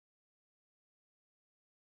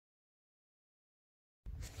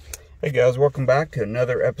Hey guys, welcome back to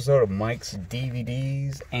another episode of Mike's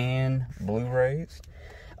DVDs and Blu-rays.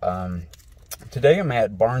 Today I'm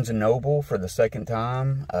at Barnes & Noble for the second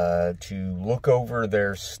time to look over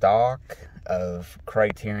their stock of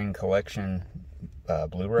Criterion Collection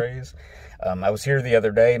Blu-rays. I was here the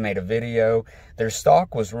other day, made a video. Their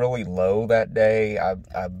stock was really low that day. I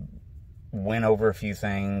went over a few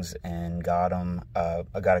things and got them.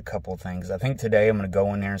 I got a couple of things. I think today I'm going to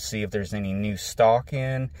go in there and see if there's any new stock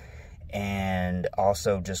in, and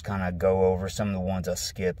also just kind of go over some of the ones I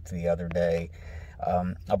skipped the other day.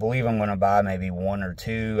 I believe I'm going to buy maybe one or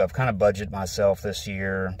two. I've kind of budgeted myself this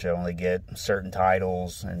year to only get certain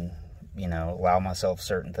titles and, you know, allow myself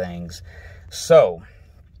certain things. So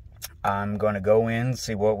I'm going to go in,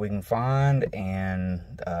 see what we can find, and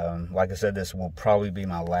like I said, this will probably be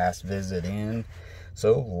my last visit in.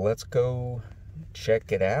 So let's go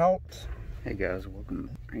check it out. Hey guys, welcome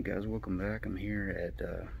back. I'm here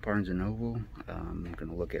at Barnes & Noble. I'm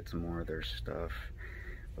gonna look at some more of their stuff,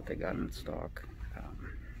 what they got in stock.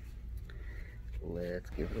 Let's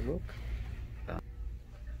give it a look.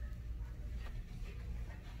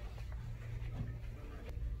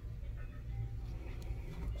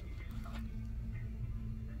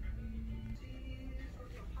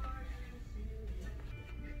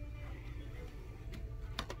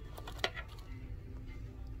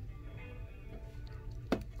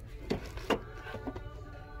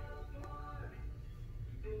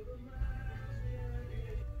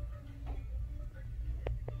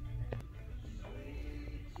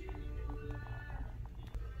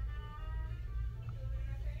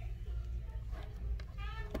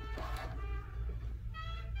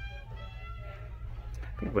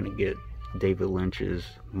 I'm gonna get David Lynch's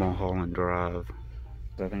Mulholland Drive.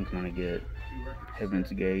 I think I'm gonna get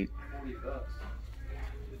Heaven's Gate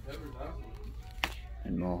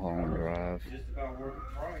and Mulholland Drive.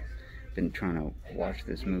 Been trying to watch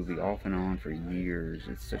this movie off and on for years.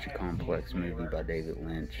 It's such a complex movie by David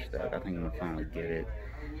Lynch that I think I'm gonna finally get it,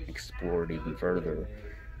 explore it even further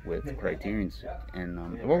with Criterion. And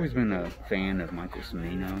I've always been a fan of Michael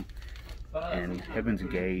Cinimo, and Heaven's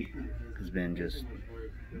Gate has been just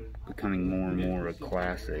becoming more and more a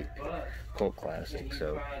classic, cult classic.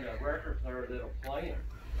 So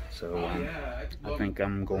I think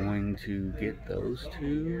I'm going to get those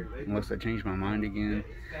two, unless I change my mind again.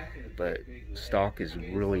 But stock is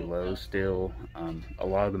really low still. A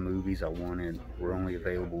lot of the movies I wanted were only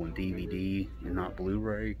available in DVD and not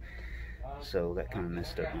Blu-ray, so that kind of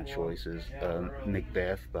messed up my choices.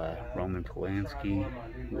 Macbeth by Roman Polanski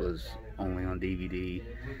was only on DVD.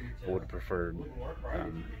 I would have preferred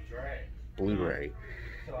Blu-ray,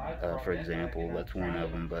 for example. That's one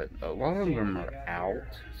of them, but a lot of them are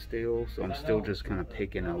out still, so I'm still just kind of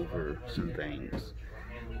picking over some things.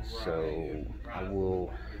 So I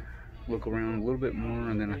will look around a little bit more,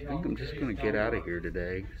 and then I think I'm just going to get out of here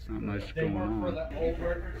today. There's not much going on.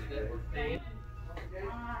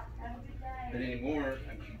 Anymore.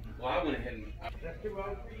 Well, I went ahead and that's too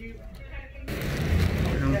old for you.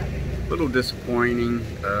 A little disappointing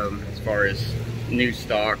as far as new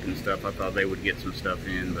stock and stuff. I thought they would get some stuff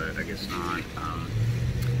in, but I guess not.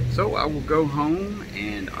 So I will go home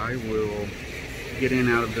and I will get in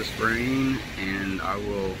out of this rain, and I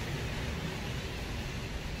will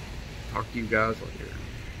talk to you guys later.